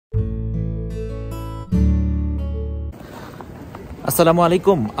আসসালামু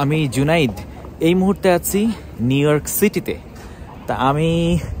আলাইকুম, আমি জুনাইদ। এই মুহূর্তে আছি নিউ ইয়র্ক সিটিতে। তা আমি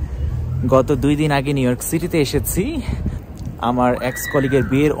গত 2 দিন আগে নিউ ইয়র্ক সিটিতে এসেছি আমার এক্স কলিগের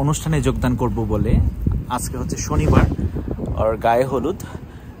বিয়ের অনুষ্ঠানে যোগদান করব বলে। আজকে হচ্ছে শনিবার, আর গায়ে হলুদ।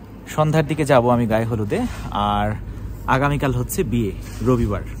 সন্ধ্যার দিকে যাব আমি গায়ে হলুদে, আর আগামীকাল হচ্ছে বিয়ে,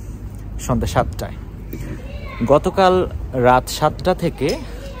 রবিবার সন্ধ্যা 7টায়। গতকাল রাত 7টা থেকে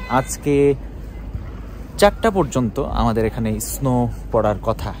আজকে 4টা পর্যন্ত আমাদের এখানে স্নো পড়ার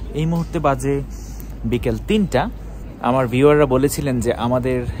কথা। এই মুহূর্তে বাজে বিকেল 3টা। আমার ভিউয়াররা বলেছিলেন যে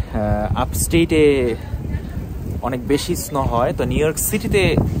আমাদের আপস্টেটে অনেক বেশি স্নো হয়, তো নিউ ইয়র্ক সিটিতে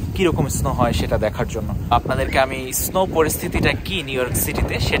কীরকম স্নো হয় সেটা দেখার জন্য আপনাদেরকে আমি স্নো পরিস্থিতিটা কি নিউ ইয়র্ক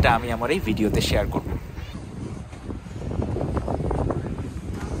সিটিতে সেটা আমি আমার এই ভিডিওতে শেয়ার করব।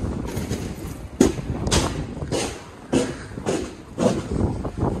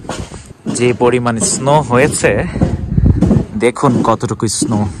 যে পরিমাণ স্নো হয়েছে দেখুন, কতটুকু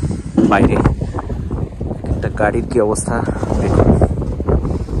স্নো বাইরে। একটা গাড়ির কি অবস্থা দেখুন।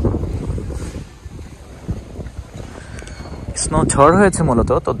 স্নো ঝড় হয়েছে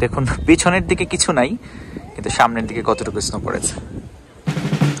মূলত, তো দেখুন পিছনের দিকে কিছু নাই, কিন্তু সামনের দিকে কতটুকু স্নো পড়েছে।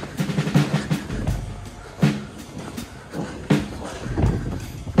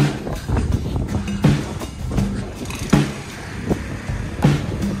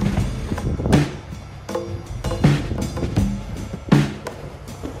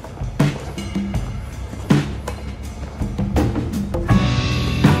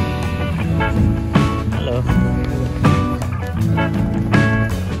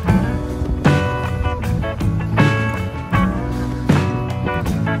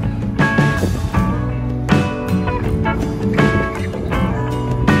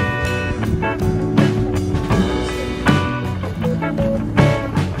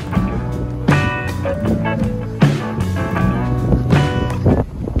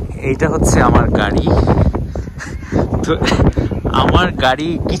 এইটা হচ্ছে আমার গাড়ি। তো আমার গাড়ি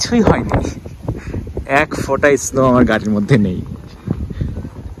কিছুই হয়নি, এক ফোঁটা স্নো আমার গাড়ির মধ্যে নেই।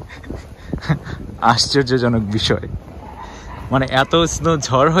 আশ্চর্যজনক বিষয়, মানে এত স্নো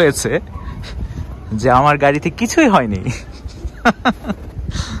ঝড় হয়েছে যে আমার গাড়িতে কিছুই হয়নি।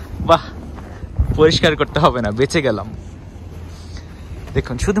 বাহ, পরিষ্কার করতে হবে না, বেঁচে গেলাম।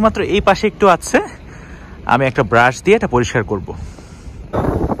 দেখুন শুধুমাত্র এই পাশে একটু আছে, আমি একটা ব্রাশ দিয়ে এটা পরিষ্কার করব।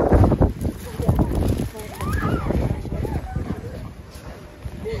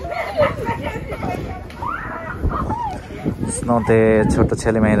 স্নোতে ছোট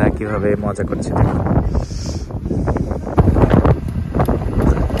ছেলেমেয়েরা কিভাবে মজা করছে।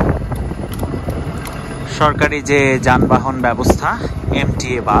 সরকারি যে যানবাহন ব্যবস্থা,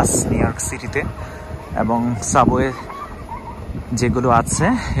 এমটিএ বাস নিউ ইয়র্ক সিটিতে এবং সাবওয়ে যেগুলো আছে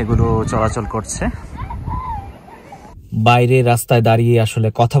এগুলো চলাচল করছে। বাইরে রাস্তায় দাঁড়িয়ে আসলে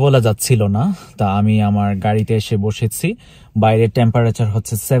কথা বলা যাচ্ছিল না, তা আমি আমার গাড়িতে এসে বসেছি। বাইরের টেম্পারেচার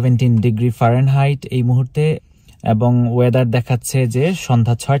হচ্ছে 17 ডিগ্রি ফারেনহাইট এই মুহূর্তে, এবং ওয়েদার দেখাচ্ছে যে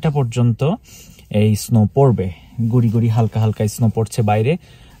সন্ধ্যা 6টা পর্যন্ত এই স্নো পড়বে। গুড়ি গুড়ি হালকা হালকা স্নো পড়ছে বাইরে।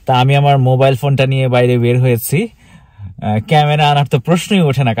 তা আমি আমার মোবাইল ফোনটা নিয়ে বাইরে বের হয়েছি। ক্যামেরা আনার তো প্রশ্নই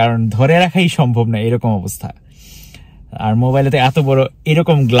ওঠে না, কারণ ধরে রাখাই সম্ভব না এরকম অবস্থা। আর মোবাইলে তো এত বড়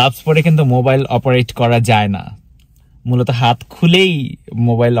এরকম গ্লাভস পরে কিন্তু মোবাইল অপারেট করা যায় না, মূলত হাত খুলেই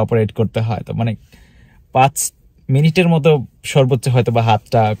মোবাইল অপারেট করতে হয়। তো মানে 5 মিনিটের মতো সর্বোচ্চ হয়তো বা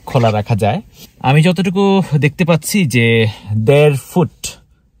হাতটা খোলা রাখা যায়। আমি যতটুকু দেখতে পাচ্ছি যে 1.5 ফুট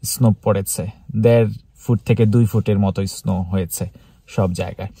স্নো পড়েছে, 1.5 ফুট থেকে 2 ফুটের মতো স্নো হয়েছে সব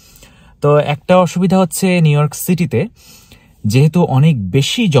জায়গায়। তো একটা অসুবিধা হচ্ছে নিউ ইয়র্ক সিটিতে, যেহেতু অনেক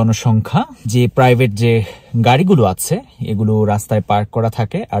বেশি জনসংখ্যা, যে প্রাইভেট যে গাড়িগুলো আছে এগুলো রাস্তায় পার্ক করা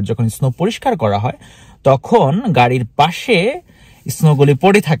থাকে, আর যখন স্নো পরিষ্কার করা হয় তখন গাড়ির পাশে স্নোগুলি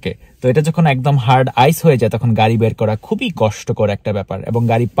পড়ে থাকে। তো এটা যখন একদম হার্ড আইস হয়ে যায় তখন গাড়ি বের করা খুবই কষ্টকর একটা ব্যাপার, এবং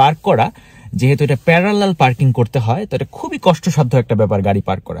গাড়ি পার্ক করা, যেহেতু এটা প্যারালাল পার্কিং করতে হয়, তো এটা খুবই কষ্টসাধ্য একটা ব্যাপার গাড়ি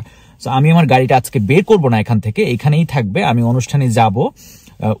পার্ক করা। তো আমি আমার গাড়িটা আজকে বের করব না এখান থেকে, এখানেই থাকবে। আমি অনুষ্ঠানে যাব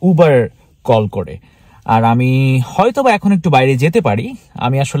উবার কল করে, আর আমি হয়তোবা এখন একটু বাইরে যেতে পারি।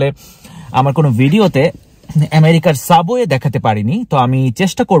 আমি আসলে আমার কোনো ভিডিওতে আমেরিকার সাবওয়ে দেখাতে পারিনি, তো আমি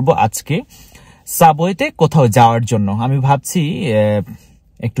চেষ্টা করব আজকে সাবওয়েতে কোথাও যাওয়ার জন্য। আমি ভাবছি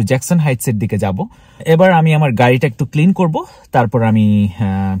একটু জ্যাকসন হাইটসের দিকে যাব। এবার আমি আমার গাড়িটা একটু ক্লিন করব, তারপর আমি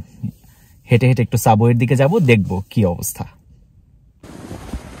হেঁটে হেঁটে একটু সাবওয়ের দিকে যাব, দেখব কি অবস্থা।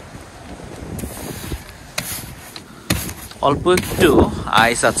 অল্প একটু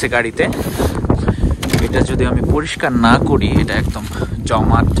আইস আছে গাড়িতে, এটা যদি আমি পরিষ্কার না করি এটা একদম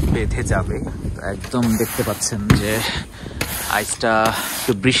জমাট বেঁধে যাবে। একদম দেখতে পাচ্ছেন যে আইসটা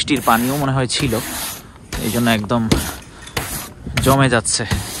একটু বৃষ্টির পানিও মনে হয় ছিল, এই জন্য একদম জমে যাচ্ছে।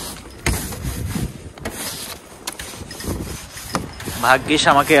 ভাগ্যিস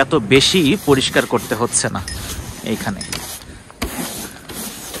আমাকে এত বেশি পরিষ্কার করতে হচ্ছে না এইখানে।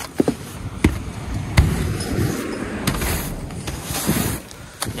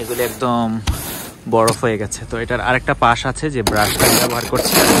 এগুলো একদম বরফ হয়ে গেছে। তো এটার আরেকটা পাশ আছে যে ব্রাশটা ব্যবহার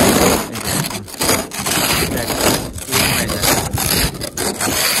করছি,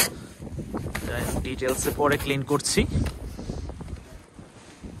 ডিটেলসে পরে ক্লিন করছি।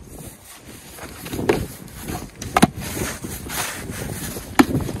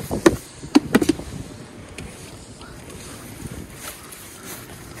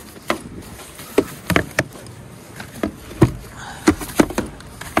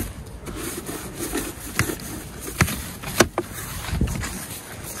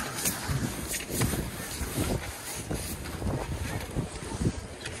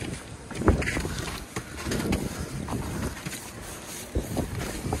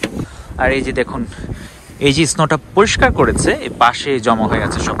 আর এই যে দেখুন, এই যে স্নোটা পরিষ্কার করেছে, এই পাশে জমা হয়ে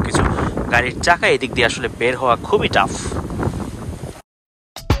আছে সবকিছু। গাড়ির চাকা এদিক দিয়ে আসলে বের হওয়া খুবই টাফ।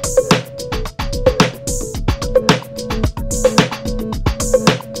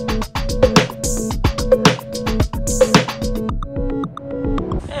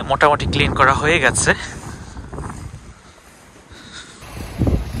 মোটামুটি ক্লিন করা হয়ে গেছে।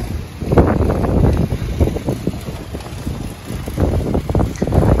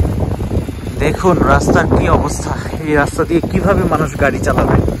 দেখুন রাস্তার কি অবস্থা, এই রাস্তা দিয়ে কিভাবে মানুষ গাড়ি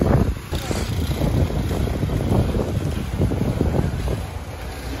চালাবে।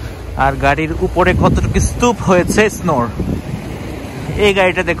 আর গাড়ির উপরে কতটুকু স্তূপ হয়েছে স্নোর, এই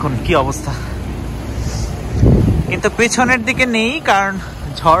গাড়িটা দেখুন কি অবস্থা। কিন্তু পেছনের দিকে নেই, কারণ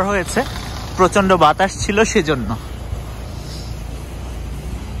ঝড় হয়েছে, প্রচন্ড বাতাস ছিল সেজন্য।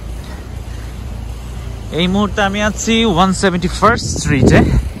 এই মুহূর্তে আমি আছি 171st স্ট্রিটে।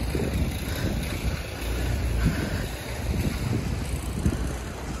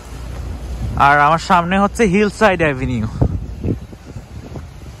 আর আমার সামনে হচ্ছে হিলসাইড অ্যাভিনিউ।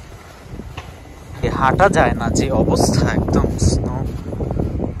 হাঁটা যায় না, যে অবস্থা, একদম স্নো,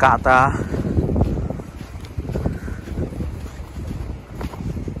 কাদা।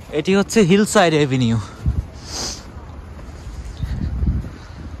 এটি হচ্ছে হিলসাইড অ্যাভিনিউ।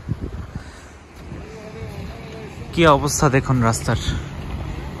 কি অবস্থা দেখুন রাস্তার।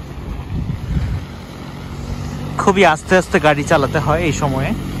 খুবই আস্তে আস্তে গাড়ি চালাতে হয় এই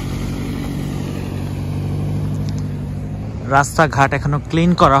সময়ে। রাস্তাঘাট এখনো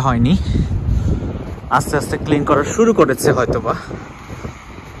ক্লিন করা হয়নি, আস্তে আস্তে ক্লিন করা শুরু করেছে হয়তোবা।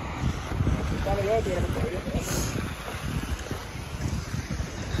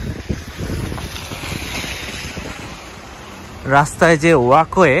 রাস্তায় যে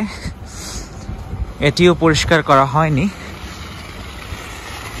ওয়াকওয়ে, এটিও পরিষ্কার করা হয়নি।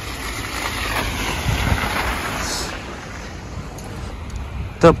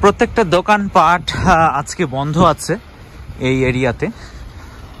 তো প্রত্যেকটা দোকানপাট আজকে বন্ধ আছে এই এরিয়াতে।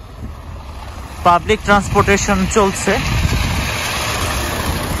 পাবলিক ট্রান্সপোর্টেশন চলছে।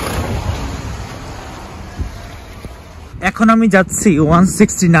 এখন আমি যাচ্ছি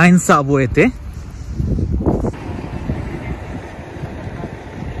 169 সাবওয়েতে।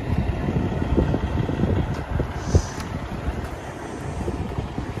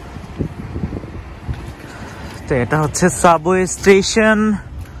 তো এটা হচ্ছে সাবওয়ে স্টেশন।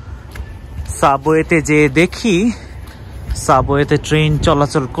 সাবওয়েতে যে দেখি সাবওয়েতে ট্রেন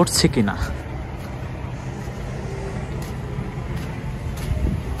চলাচল করছে কিনা।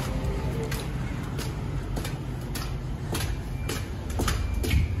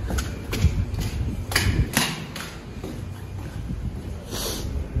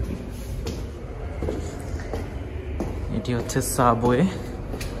 এটি হচ্ছে সাবওয়ে,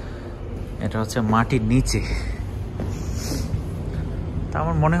 এটা হচ্ছে মাটির নিচে। তা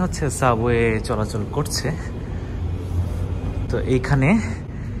আমার মনে হচ্ছে সাবওয়ে চলাচল করছে। তো এইখানে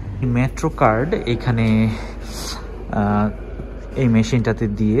মেট্রো কার্ড, এখানে এই মেশিনটাতে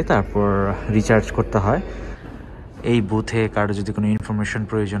দিয়ে তারপর রিচার্জ করতে হয়। এই বুথে কারো যদি কোনো ইনফরমেশন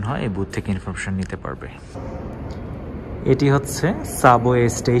প্রয়োজন হয়, এই বুথ থেকে ইনফরমেশন নিতে পারবে। এটি হচ্ছে সাবওয়ে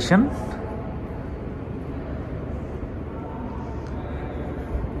স্টেশন।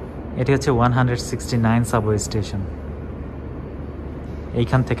 এটি হচ্ছে 169 সাবওয়ে স্টেশন।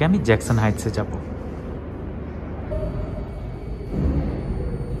 এইখান থেকে আমি জ্যাকসন হাইটসে যাব।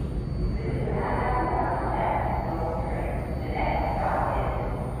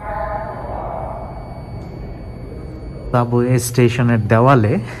 সাবওয়ে স্টেশনের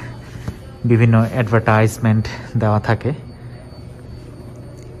দেওয়ালে বিভিন্ন অ্যাডভার্টাইজমেন্ট দেওয়া থাকে।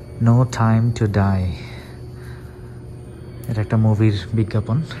 নো টাইম টু ডাই, এটা একটা মুভির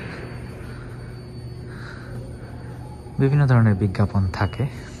বিজ্ঞাপন। বিভিন্ন ধরনের বিজ্ঞাপন থাকে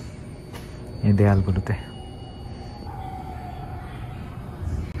এই দেয়ালগুলোতে।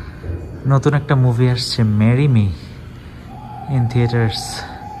 নতুন একটা মুভি আসছে, marry me, in theatres.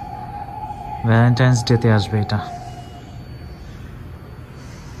 Valentine's ডেতে আসবে এটা।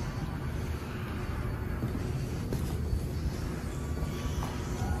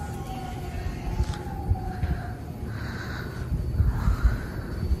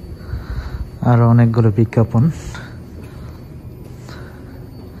 আরো অনেকগুলো বিজ্ঞাপন।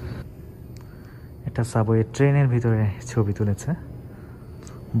 এটা সাবওয়ে ট্রেনের ভিতরে ছবি তুলেছে।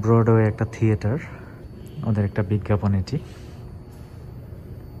 ব্রডওয়ে একটা থিয়েটার, ওদের একটা বিজ্ঞাপন এটি।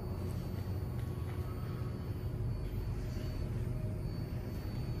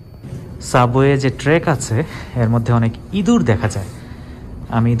 সাবওয়ে যে ট্রেক আছে এর মধ্যে অনেক ইঁদুর দেখা যায়।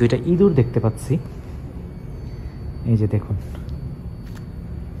 আমি দুইটা ইঁদুর দেখতে পাচ্ছি, এই যে দেখুন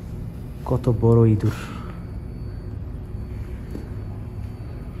কত বড় ইঁদুর।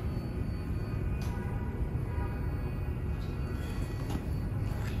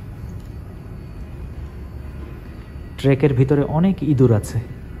 ট্রেকের ভিতরে অনেক ইঁদুর আছে।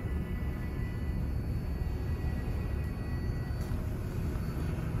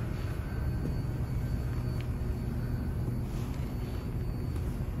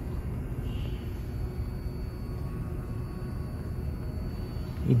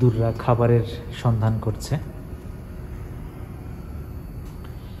 ইঁদুররা খাবারের সন্ধান করছে।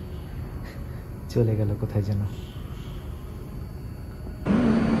 চলে গেল কোথায় যেন।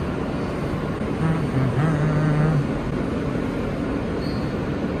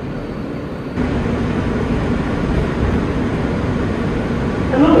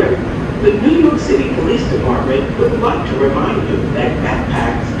 The New York City Police Department would like to remind you that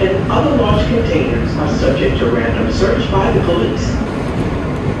backpacks and other large containers are subject to random search by the police.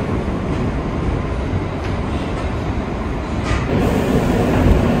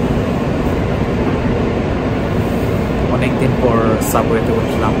 অনেকদিন পর সাবওয়েতে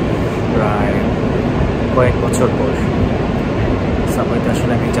উঠলাম, প্রায় কয়েক বছর পর। সাবওয়েতে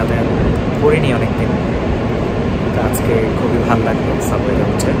আসলে আমি যাতায়াত করিনি অনেকদিন, আজকে খুবই ভালো লাগলো সাবওয়েতে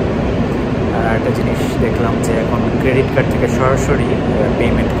উঠে। আর একটা জিনিস দেখলাম যে এখন ক্রেডিট কার্ড থেকে সরাসরি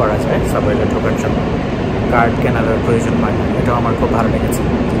পেমেন্ট করা যায় সাবওয়েতে ঢোকার জন্য, কার্ড কেনার প্রয়োজন হয় না। এটাও আমার খুব ভালো লেগেছে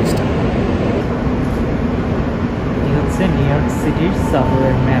জিনিসটা। এই হচ্ছে নিউ ইয়র্ক সিটির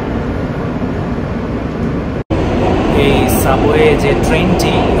সাবওয়ের ম্যাপ। এই সাবওয়ে যে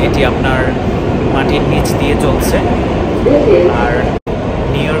ট্রেনটি, এটি আপনার মাটির নিচ দিয়ে চলছে। আর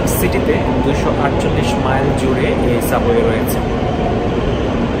নিউ ইয়র্ক সিটিতে 248 মাইল জুড়ে এই সাবওয়ে রয়েছে।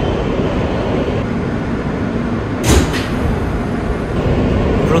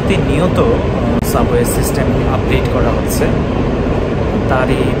 প্রতিনিয়ত সাবওয়ে সিস্টেম আপডেট করা হচ্ছে।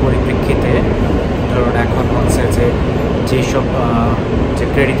 তারই পরিপ্রেক্ষিতে ধরুন এখন হচ্ছে যে যেসব যে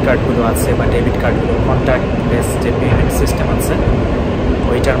ক্রেডিট কার্ডগুলো আছে বা ডেবিট কার্ডগুলো, কন্ট্যাক্টলেস যে পেমেন্ট সিস্টেম আছে,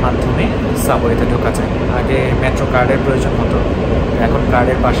 ওইটার মাধ্যমে সাবওয়েতে ঢোকা যায়। আগে মেট্রো কার্ডের প্রয়োজন হতো, এখন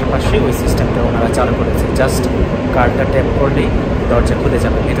কার্ডের পাশাপাশি ওই সিস্টেমটা ওনারা চালু করেছে। জাস্ট কার্ডটা ট্যাপ করলেই দরজা খুলে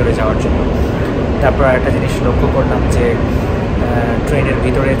যাবে ভিতরে যাওয়ার জন্য। তারপর একটা জিনিস লক্ষ্য করলাম যে ট্রেনের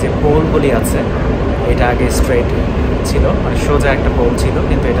ভিতরে যে পোলগুলি আছে, এটা আগে স্ট্রেট ছিল, মানে সোজা একটা পোল ছিল,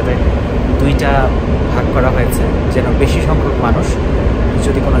 কিন্তু এটাতে দুইটা ভাগ করা হয়েছে যেন বেশি সংখ্যক মানুষ,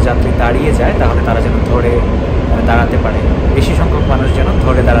 যদি কোনো যাত্রী দাঁড়িয়ে যায় তাহলে তারা যেন ধরে দাঁড়াতে পারে, বেশি সংখ্যক মানুষ যেন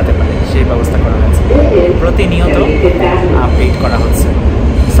ধরে দাঁড়াতে পারে, সেই ব্যবস্থা করা হয়েছে। প্রতিনিয়ত আপডেট করা হচ্ছে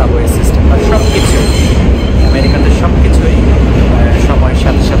সাবওয়ে সিস্টেম। আর সব কিছু আমেরিকাতে সব কিছুই সময়ের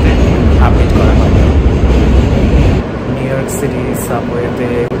সাথে সাথে আপডেট করা হয়। নিউ ইয়র্ক সিটি সাবওয়েতে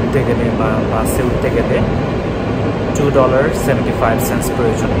উঠতে গেলে বা বাসে উঠতে গেলে $2.75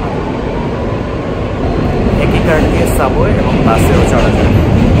 প্রয়োজন হয়। একই কার্ড দিয়ে সাবওয়ে এবং বাসেও চড়া যায়।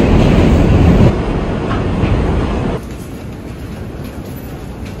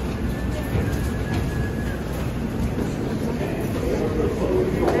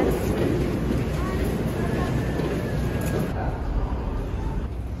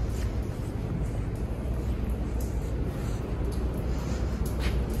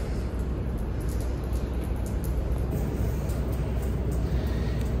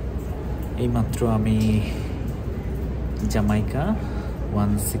 এইমাত্র আমি জামাইকা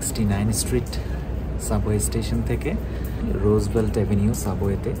 169 স্ট্রিট সাবওয়ে স্টেশন থেকে রোজভেল্ট অ্যাভিনিউ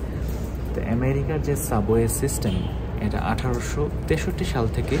সাবওয়েতে। তো আমেরিকার যে সাবওয়ে সিস্টেম, এটা 1863 সাল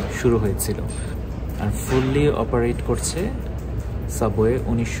থেকে শুরু হয়েছিল আর ফুললি অপারেট করছে সাবওয়ে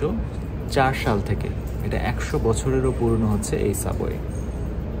 1904 সাল থেকে। এটা 100 বছরেরও পুরনো হচ্ছে এই subway.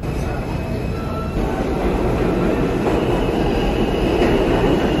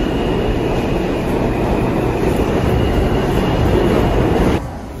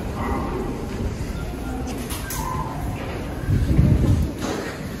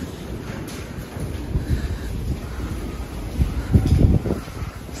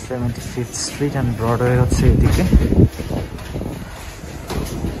 75th street and Broadway হচ্ছে এদিকে।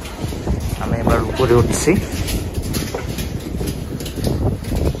 আমি এবার উপরে উঠছি।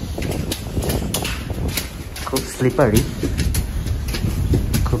 খুব স্লিপারি,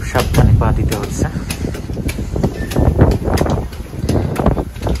 খুব সাবধানে পা দিতে হচ্ছে।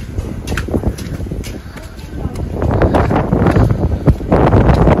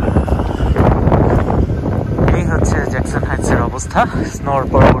 এই হচ্ছে জ্যাকসন হাইটসের অবস্থা স্নোর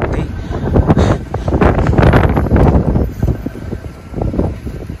পরবর্তী।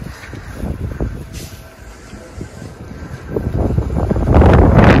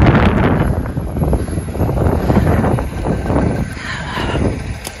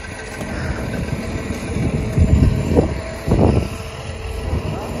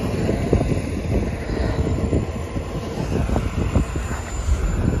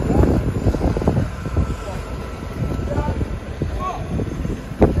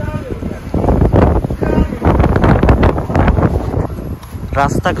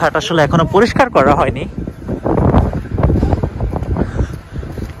 রাস্তাঘাট আসলে এখনো পরিষ্কার করা হয়নি।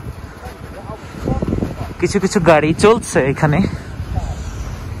 কিছু কিছু গাড়ি চলছে এখানে।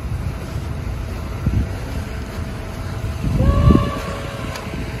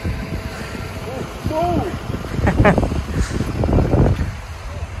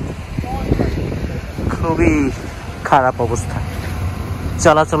 খুবই খারাপ অবস্থা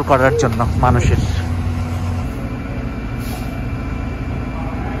চলাচল করার জন্য মানুষের।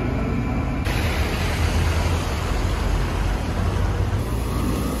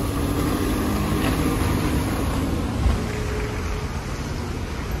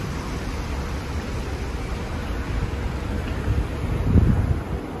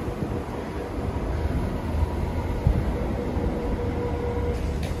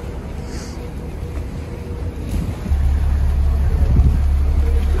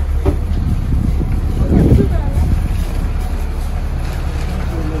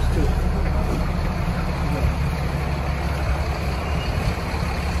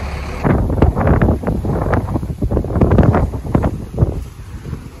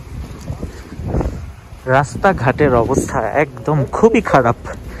 রাস্তাঘাটের অবস্থা একদম খুবই খারাপ,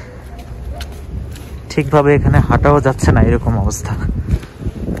 ঠিকভাবে এখানে হাঁটাও যাচ্ছে না, এরকম অবস্থা।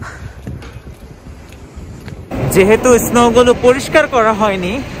 যেহেতু স্নোগুলো পরিষ্কার করা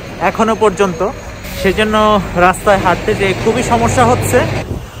হয়নি এখনো পর্যন্ত, সেজন্য রাস্তায় হাঁটতে যে খুবই সমস্যা হচ্ছে।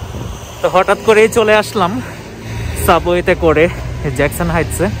 তো হঠাৎ করেই চলে আসলাম সাবওয়েতে করে জ্যাকসন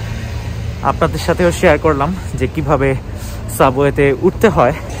হাইটসে। আপনাদের সাথেও শেয়ার করলাম যে কিভাবে সাবওয়েতে উঠতে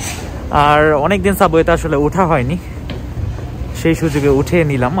হয়। আর অনেকদিন সাবওয়েতে আসলে ওঠা হয়নি, সেই সুযোগে উঠে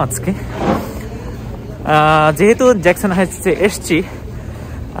নিলাম আজকে। যেহেতু জ্যাকসন হাইটসে এসছি,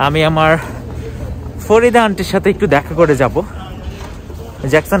 আমি আমার ফরিদা আন্টির সাথে একটু দেখা করে যাব।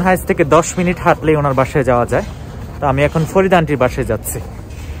 জ্যাকসন হাইটস থেকে 10 মিনিট হাঁটলেই ওনার বাসায় যাওয়া যায়। তো আমি এখন ফরিদা আন্টির বাসায় যাচ্ছি।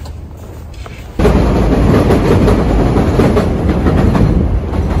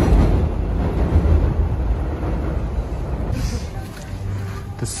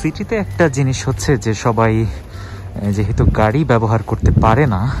 তো সিটিতে একটা জিনিস হচ্ছে যে সবাই যেহেতু গাড়ি ব্যবহার করতে পারে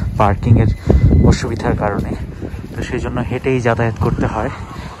না পার্কিং এর অসুবিধার কারণে, তো সেই জন্য হেঁটেই যাতায়াত করতে হয়।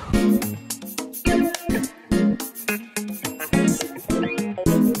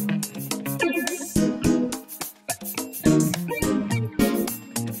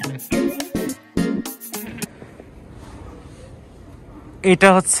 এটা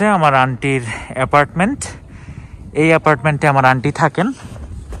হচ্ছে আমার আন্টির অ্যাপার্টমেন্ট। এই অ্যাপার্টমেন্টে আমার আন্টি থাকেন।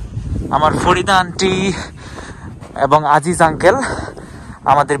 আমার ফরিদা আন্টি এবং আজিজ আঙ্কেল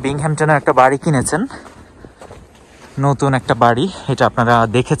আমাদের বিংহ্যামটনে একটা বাড়ি কিনেছেন, নতুন একটা বাড়ি। এটা আপনারা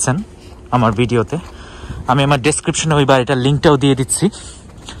দেখেছেন আমার ভিডিওতে। আমি আমার ডেসক্রিপশনে ওই বাড়িটার লিঙ্কটাও দিয়ে দিচ্ছি।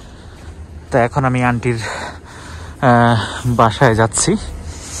 তো এখন আমি আন্টির বাসায় যাচ্ছি।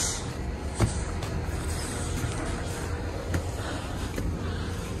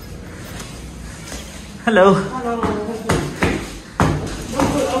 হ্যালো।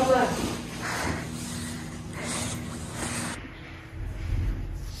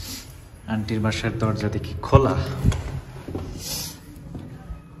 আন্টির বাসার দরজা দেখি খোলা।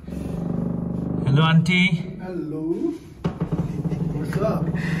 Hello aunty. হ্যালো।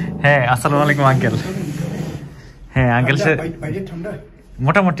 হ্যাঁ, আসসালামু আলাইকুম আঙ্কেল। হ্যাঁ আঙ্কেল, বাইরে ঠান্ডা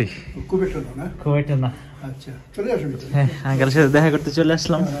মোটামুটি, খুব একটা না। খুব একটা না। আচ্ছা, চলে আসুন। হ্যাঁ, আঙ্কেলের সাথে দেখা করতে চলে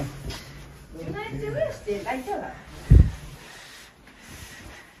আসলাম।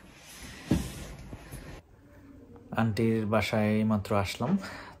 আন্টির বাসায় মাত্র আসলাম।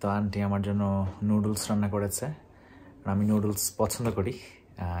 তো আন্টি আমার জন্য নুডলস রান্না করেছে। আমি নুডলস পছন্দ করি।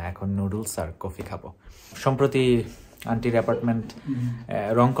 এখন নুডলস আর কফি খাবো। সম্প্রতি আন্টির অ্যাপার্টমেন্ট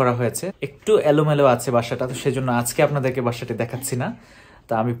রং করা হয়েছে, একটু এলোমেলো আছে বাসাটা, তো সেজন্য আজকে আপনাদেরকে বাসাটি দেখাচ্ছি না।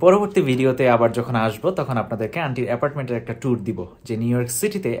 তা আমি পরবর্তী ভিডিওতে আবার যখন আসবো তখন আপনাদেরকে আন্টির অ্যাপার্টমেন্টের একটা ট্যুর দিব, যে নিউ ইয়র্ক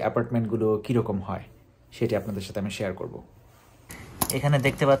সিটিতে অ্যাপার্টমেন্টগুলো কীরকম হয় সেটি আপনাদের সাথে আমি শেয়ার করব। এখানে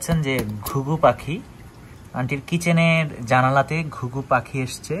দেখতে পাচ্ছেন যে ঘুঘু পাখি, আন্টির কিচেনের জানালাতে ঘুঘু পাখি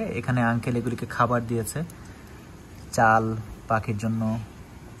এসছে। এখানে আঙ্কেল এগুলিকে খাবার দিয়েছে, চাল পাখির জন্য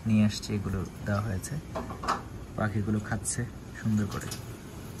নিয়ে আসছে, এগুলো দেওয়া হয়েছে, পাখিগুলো খাচ্ছে সুন্দর করে।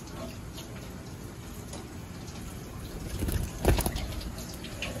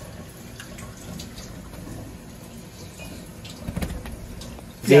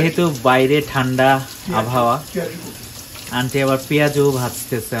 যেহেতু বাইরে ঠান্ডা আবহাওয়া, আন্টি আবার পেঁয়াজও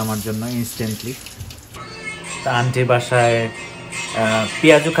ভাজতেছে আমার জন্য ইনস্ট্যান্টলি। তা আন্টির বাসায়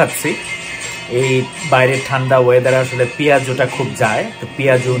পেঁয়াজু খাচ্ছি। এই বাইরের ঠান্ডা ওয়েদারে আসলে পেঁয়াজুটা খুব যায়, তো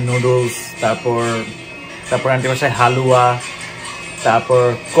পেঁয়াজু, নুডলস, তারপর আন্টির বাসায় হালুয়া, তারপর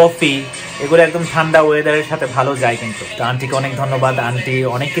কফি, এগুলো একদম ঠান্ডা ওয়েদারের সাথে ভালো যায় কিন্তু। তো আন্টিকে অনেক ধন্যবাদ, আন্টি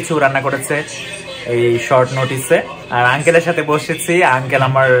অনেক কিছু রান্না করেছে এই শর্ট নোটিসে। আর আঙ্কেলের সাথে বসেছি, আঙ্কেল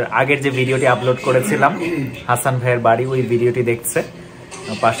আমার আগের যে ভিডিওটি আপলোড করেছিলাম হাসান ভাইয়ের বাড়ি, ওই ভিডিওটি দেখছে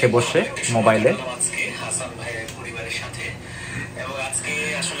পাশে বসে মোবাইলে।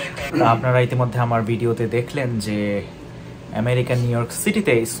 আপনারা ইতিমধ্যে আমার ভিডিওতে দেখলেন যে আমেরিকান নিউ ইয়র্ক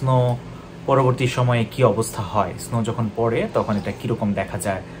সিটিতে স্নো পরবর্তী সময়ে কি অবস্থা হয়, স্নো যখন পড়ে তখন এটা কিরকম দেখা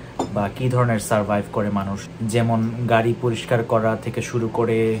যায় বা কি ধরনের সার্ভাইভ করে মানুষ, যেমন গাড়ি পরিষ্কার করা থেকে শুরু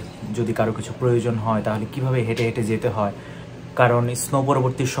করে যদি কারো কিছু প্রয়োজন হয় তাহলে কিভাবে হেঁটে হেঁটে যেতে হয়, কারণ স্নো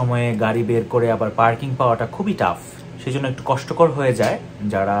পরবর্তী সময়ে গাড়ি বের করে আবার পার্কিং পাওয়াটা খুবই টাফ, সেই জন্য একটু কষ্টকর হয়ে যায়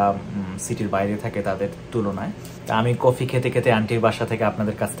যারা সিটির বাইরে থাকে তাদের তুলনায়। তা আমি কফি খেতে খেতে আন্টির বাসা থেকে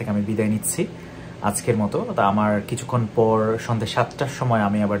আপনাদের কাছ থেকে আমি বিদায় নিচ্ছি আজকের মতো। তা আমার কিছুক্ষণ পর সন্ধ্যে 7টার সময়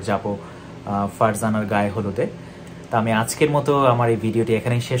আমি আবার যাব ফারজানার গায়ে হলুদে। তা আমি আজকের মতো আমার এই ভিডিওটি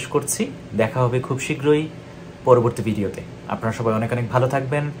এখানেই শেষ করছি, দেখা হবে খুব শীঘ্রই পরবর্তী ভিডিওতে। আপনারা সবাই অনেক অনেক ভালো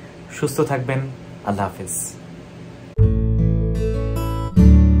থাকবেন, সুস্থ থাকবেন, আল্লাহ হাফেজ।